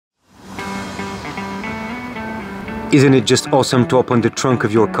Isn't it just awesome to open the trunk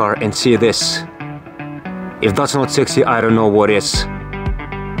of your car and see this? If that's not sexy, I don't know what is.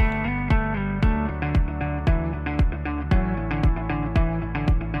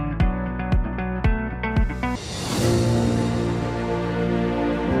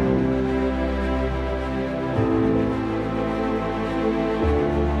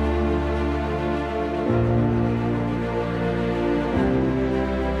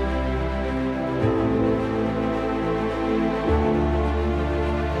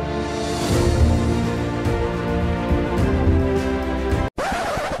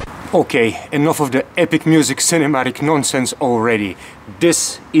 Okay, enough of the epic music cinematic nonsense already.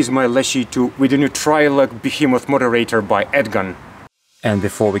 This is my Leshiy 2 with the new TRI-LUG Behemoth moderator by Edgun. And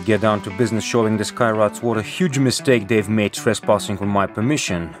before we get down to business showing the skyrats what a huge mistake they've made trespassing on my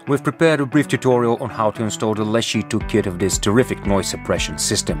permission, we've prepared a brief tutorial on how to install the Leshiy 2 kit of this terrific noise suppression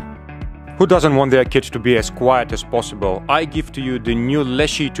system. Who doesn't want their kit to be as quiet as possible? I give to you the new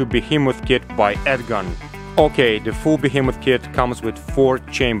Leshiy 2 Behemoth kit by Edgun. Okay, the full Behemoth kit comes with 4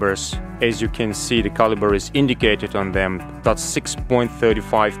 chambers. As you can see, the caliber is indicated on them. That's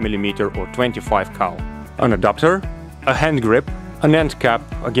 6.35mm or 25 cal. An adapter, a hand grip, an end cap,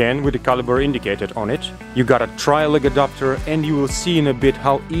 again with the caliber indicated on it. You got a TRI-LUG adapter, and you will see in a bit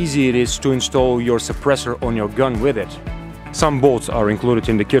how easy it is to install your suppressor on your gun with it. Some bolts are included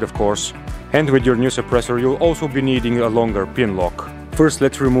in the kit, of course. And with your new suppressor, you'll also be needing a longer pin lock. First,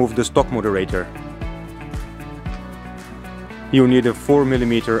 let's remove the stock moderator. You need a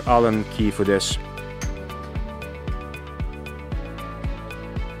 4mm Allen key for this.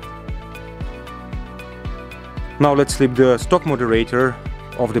 Now let's slip the stock moderator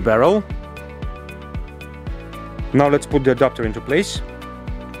off the barrel. Now let's put the adapter into place.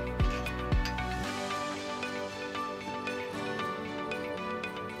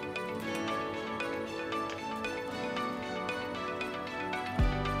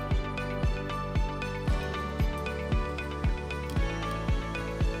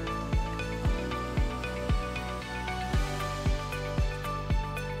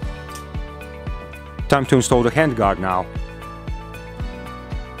 Time to install the handguard now.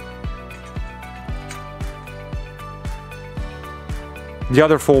 The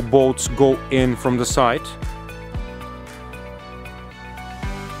other 4 bolts go in from the side.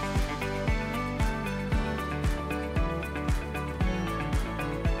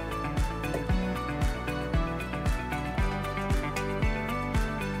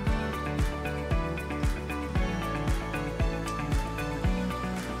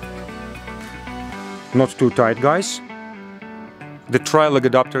 Not too tight, guys. The TRI-LUG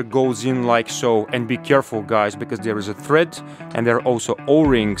adapter goes in like so, and be careful, guys, because there is a thread and there are also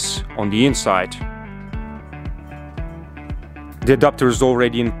O-rings on the inside. The adapter is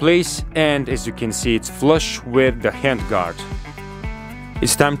already in place, and as you can see, it's flush with the handguard.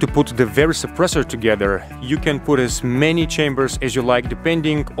 It's time to put the very suppressor together. You can put as many chambers as you like,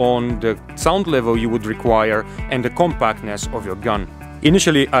 depending on the sound level you would require and the compactness of your gun.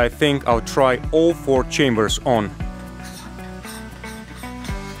 Initially, I think I'll try all 4 chambers on.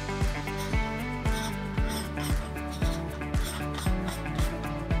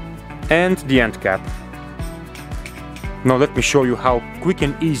 And the end cap. Now let me show you how quick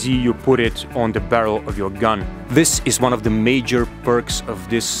and easy you put it on the barrel of your gun. This is one of the major perks of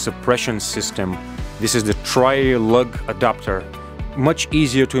this suppression system. This is the TRI-LUG adapter. Much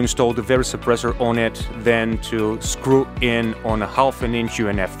easier to install the very suppressor on it than to screw in on a 1/2 inch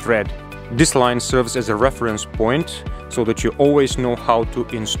UNF thread. This line serves as a reference point so that you always know how to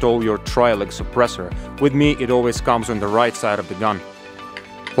install your TRI-LUG suppressor. With me, it always comes on the right side of the gun.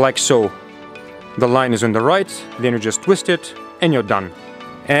 Like so. The line is on the right, then you just twist it and you're done.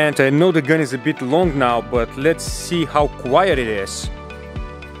 And I know the gun is a bit long now, but let's see how quiet it is.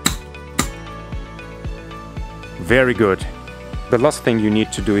 Very good. The last thing you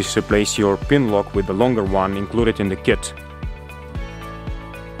need to do is replace your pin lock with the longer one included in the kit.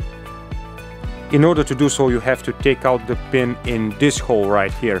 In order to do so, you have to take out the pin in this hole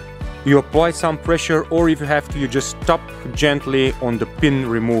right here. You apply some pressure, or if you have to, you just tap gently on the pin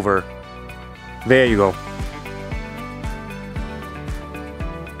remover. There you go.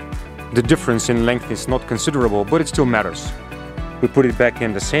 The difference in length is not considerable, but it still matters. We put it back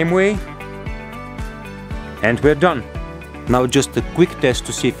in the same way, and we're done. Now just a quick test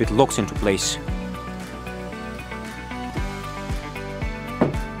to see if it locks into place.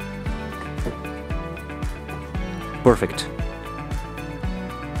 Perfect.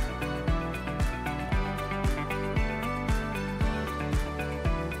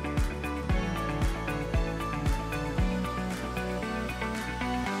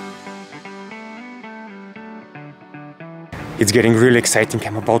 It's getting really exciting.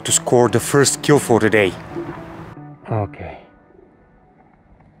 I'm about to score the first kill for today. Okay.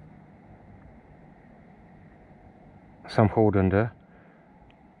 Some hold on there.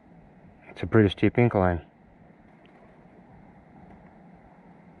 It's a pretty steep incline.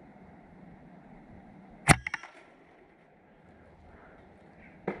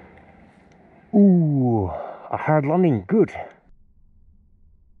 Ooh, a hard landing, good.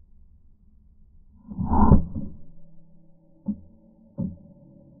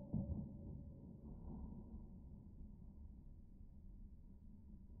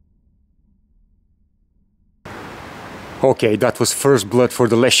 Okay, that was first blood for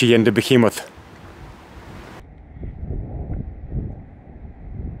the Leshiy and the Behemoth.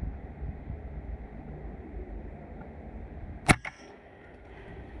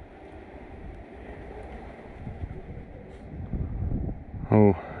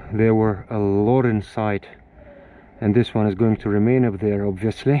 Oh, there were a lot inside, and this one is going to remain up there,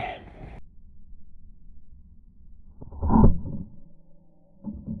 obviously.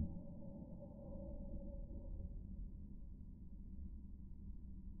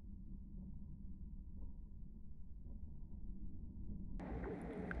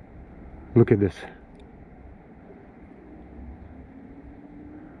 Look at this.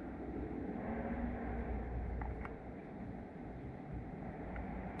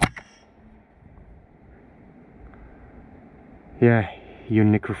 Yeah, you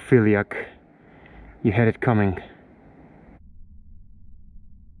necrophiliac. You had it coming.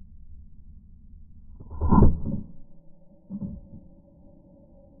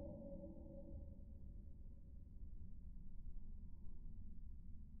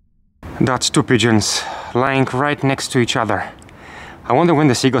 That's two pigeons lying right next to each other. I wonder when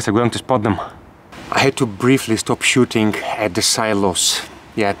the seagulls are going to spot them. I had to briefly stop shooting at the silos.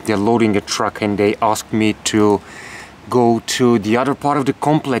 Yeah, they're loading a truck and they asked me to go to the other part of the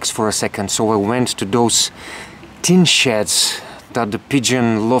complex for a second. So I went to those tin sheds that the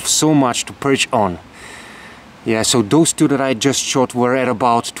pigeon loves so much to perch on. Yeah, so those two that I just shot were at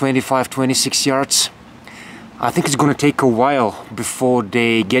about 25-26 yards. I think it's gonna take a while before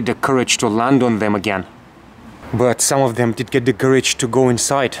they get the courage to land on them again. But some of them did get the courage to go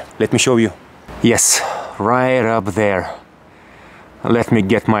inside. Let me show you. Yes, right up there. Let me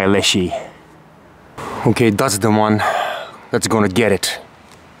get my Leshiy. Okay, that's the one that's gonna get it.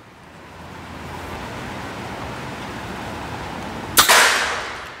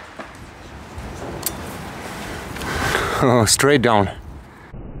 Oh, straight down.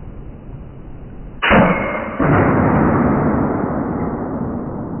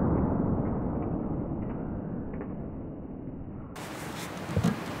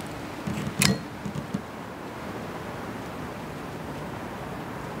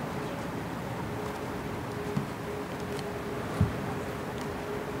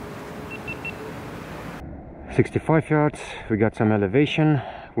 "65 yards, we got some elevation,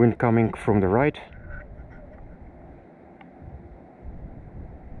 wind coming from the right.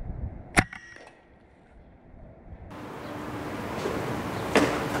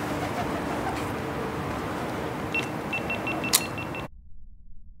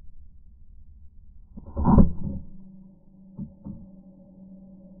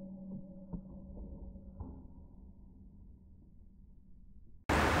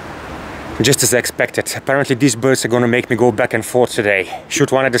 Just as I expected. Apparently these birds are gonna make me go back and forth today.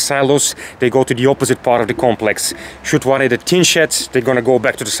 Shoot one at the silos, they go to the opposite part of the complex. Shoot one at the tin sheds, they're gonna go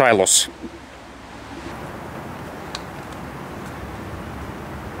back to the silos.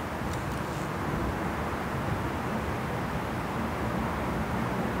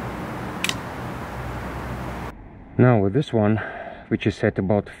 Now with this one, which is at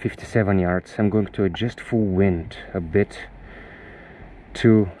about 57 yards, I'm going to adjust full wind a bit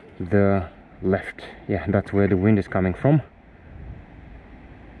to the left. Yeah, that's where the wind is coming from.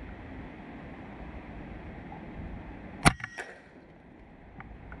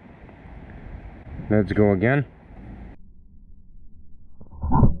 Let's go again.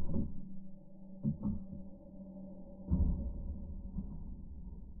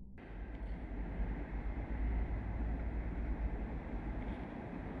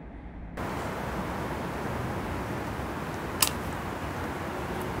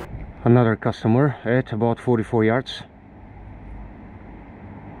 Another customer at about 44 yards.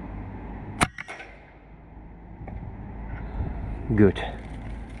 Good.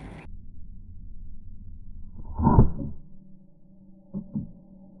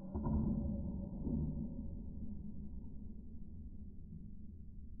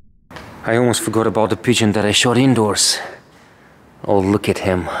 I almost forgot about the pigeon that I shot indoors. Oh, look at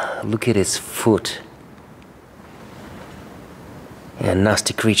him. Look at his foot. Yeah,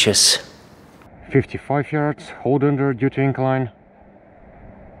 nasty creatures. 55 yards, hold under due to incline.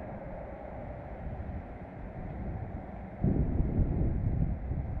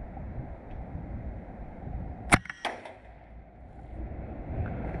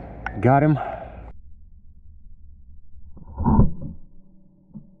 Got him.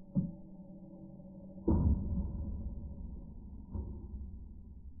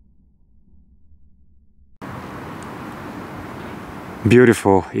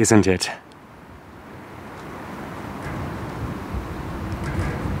 Beautiful, isn't it?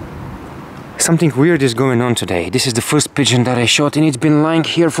 Something weird is going on today. This is the first pigeon that I shot and it's been lying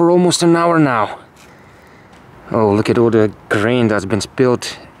here for almost an hour now. Oh, look at all the grain that's been spilled.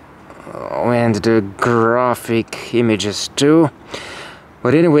 Oh, and the graphic images too.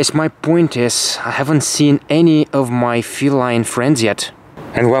 But anyways, my point is, I haven't seen any of my feline friends yet.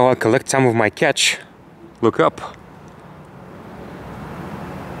 And while I collect some of my catch, look up.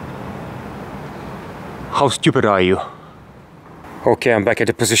 How stupid are you? Okay, I'm back at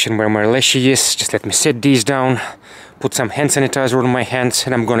the position where my Leshiy is. Just let me set these down, put some hand sanitizer on my hands,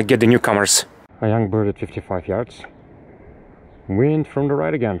 and I'm gonna get the newcomers. A young bird at 55 yards. Wind from the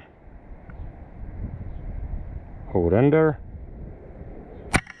right again. Hold under.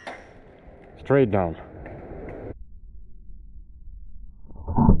 Straight down.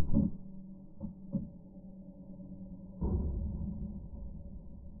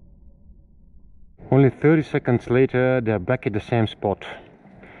 Only 30 seconds later, they're back at the same spot.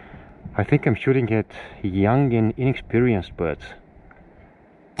 I think I'm shooting at young and inexperienced birds.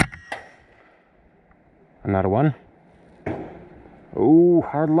 Another one. Oh,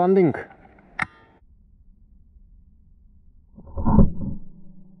 hard landing.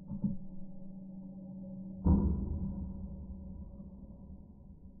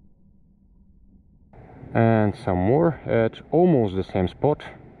 And some more at almost the same spot.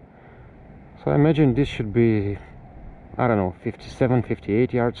 So I imagine this should be, I don't know, 57,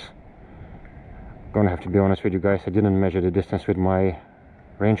 58 yards. Gonna have to be honest with you guys, I didn't measure the distance with my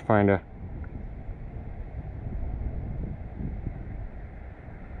rangefinder.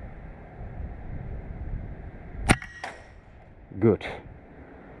 Good.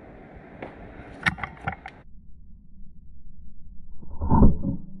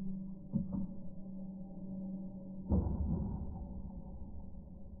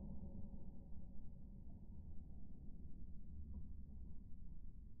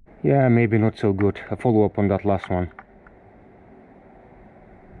 Yeah, maybe not so good. A follow-up on that last one.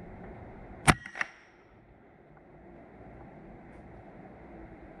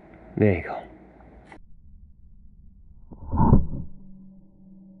 There you go.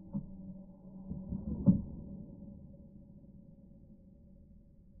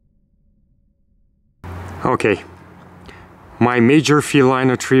 Okay, my major feline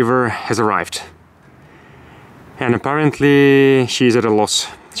retriever has arrived. And apparently she's at a loss.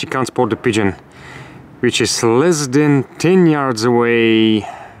 She can't spot the pigeon, which is less than 10 yards away.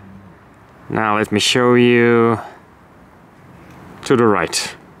 Now let me show you. To the right.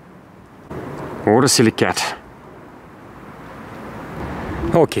 What a silly cat.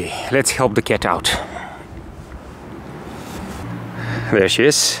 Okay, let's help the cat out. There she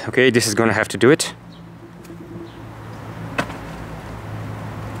is. Okay, this is gonna have to do it.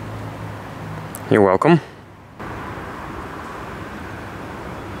 You're welcome.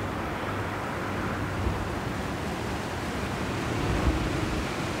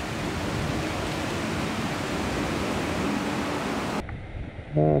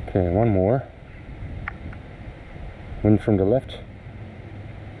 Okay, one more. Wind from the left.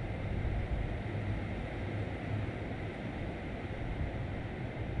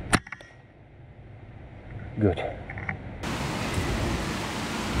 Good.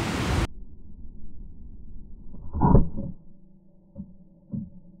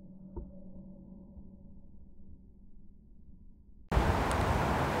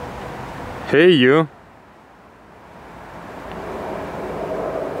 Hey you!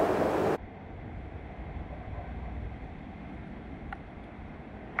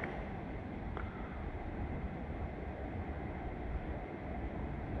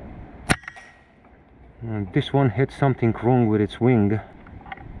 This one had something wrong with its wing.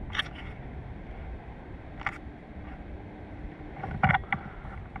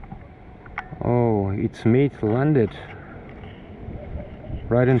 Oh, its mate landed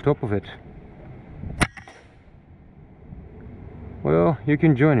right on top of it. Well, you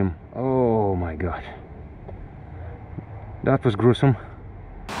can join him. Oh my god. That was gruesome.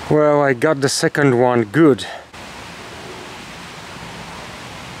 Well, I got the second one good.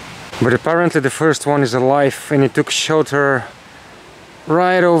 But apparently the first one is alive and it took shelter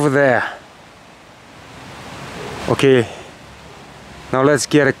Right over there. Okay, now let's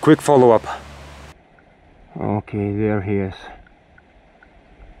get a quick follow-up. Okay, there he is.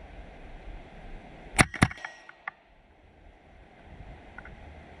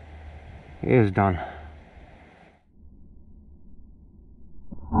 He is done.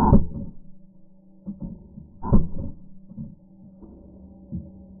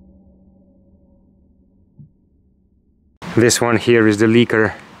 This one here is the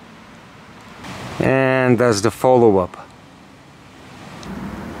leaker, and that's the follow-up.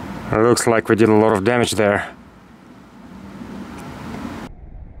 It looks like we did a lot of damage there.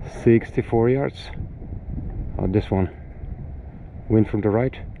 64 yards. Oh, this one. Wind from the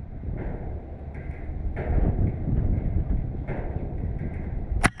right.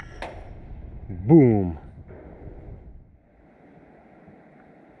 Boom.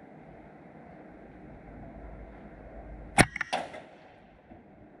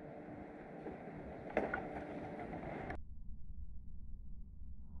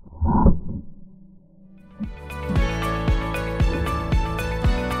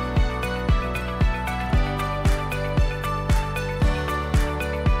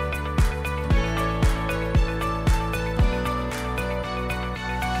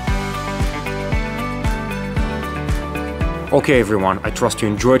 Okay everyone, I trust you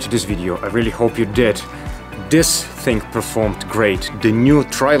enjoyed this video. I really hope you did. This thing performed great. The new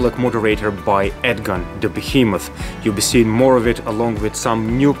TRI-LUG moderator by Edgun, the Behemoth. You'll be seeing more of it along with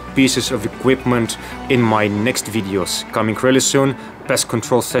some new pieces of equipment in my next videos. Coming really soon, pest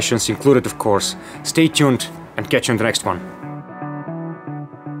control sessions included of course. Stay tuned and catch you on the next one.